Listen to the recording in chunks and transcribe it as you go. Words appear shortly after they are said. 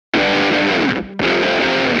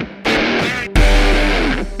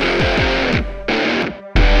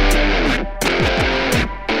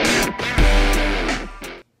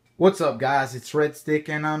What's up, guys? It's Red Stick,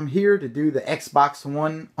 and I'm here to do the Xbox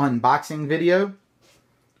One unboxing video.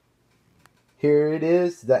 Here it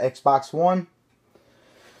is, the Xbox One.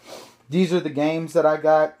 These are the games that I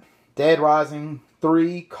got: Dead Rising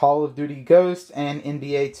 3, Call of Duty Ghosts, and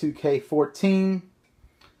NBA 2K14.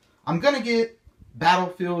 I'm going to get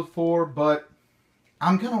Battlefield 4, but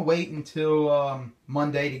I'm going to wait until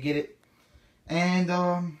Monday to get it. And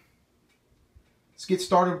let's get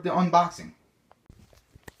started with the unboxing.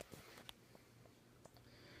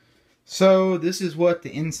 So this is what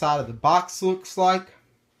the inside of the box looks like.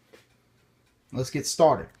 Let's get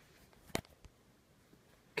started.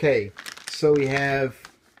 Okay, so we have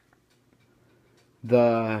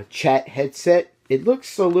the chat headset. It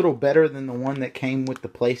looks a little better than the one that came with the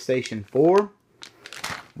PlayStation 4.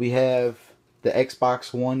 We have the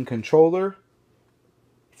Xbox One controller.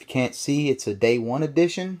 If you can't see, it's a Day 1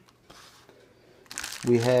 edition.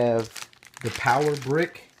 We have the power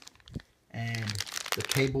brick and the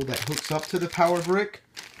cable that hooks up to the power brick.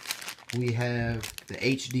 We have the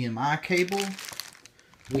HDMI cable.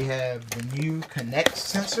 We have the new Kinect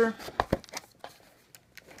sensor.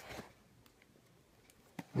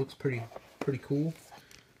 Looks pretty cool.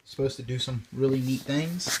 Supposed to do some really neat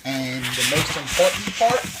things. And the most important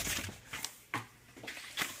part,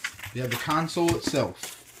 we have the console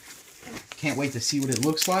itself. Can't wait to see what it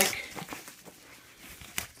looks like.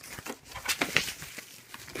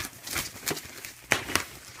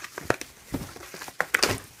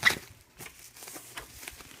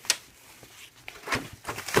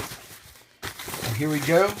 Here we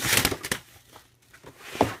go.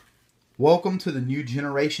 Welcome to the new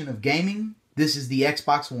generation of gaming. This is the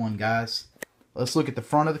Xbox One, guys. Let's look at the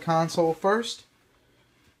front of the console first.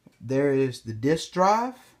 There is the disk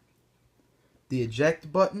drive, the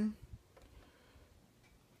eject button.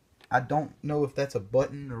 I don't know if that's a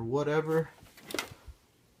button or whatever.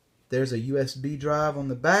 There's a USB drive on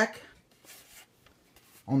the back.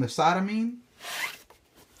 On the side, I mean.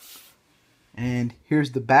 And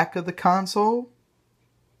here's the back of the console.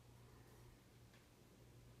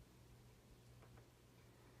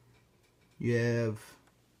 You have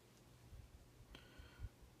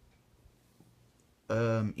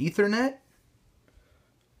Ethernet,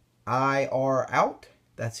 IR out,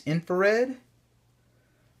 that's infrared.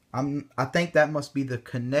 I think that must be the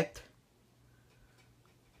Kinect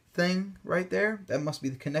thing right there. That must be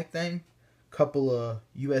the Kinect thing. Couple of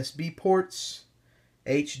USB ports,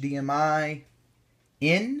 HDMI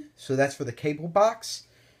in, so that's for the cable box.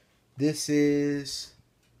 This is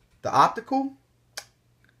the optical.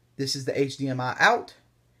 This is the HDMI out,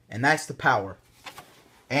 and that's the power.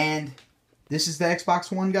 And this is the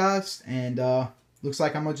Xbox One, guys, and looks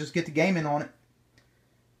like I'm going to just get the gaming on it.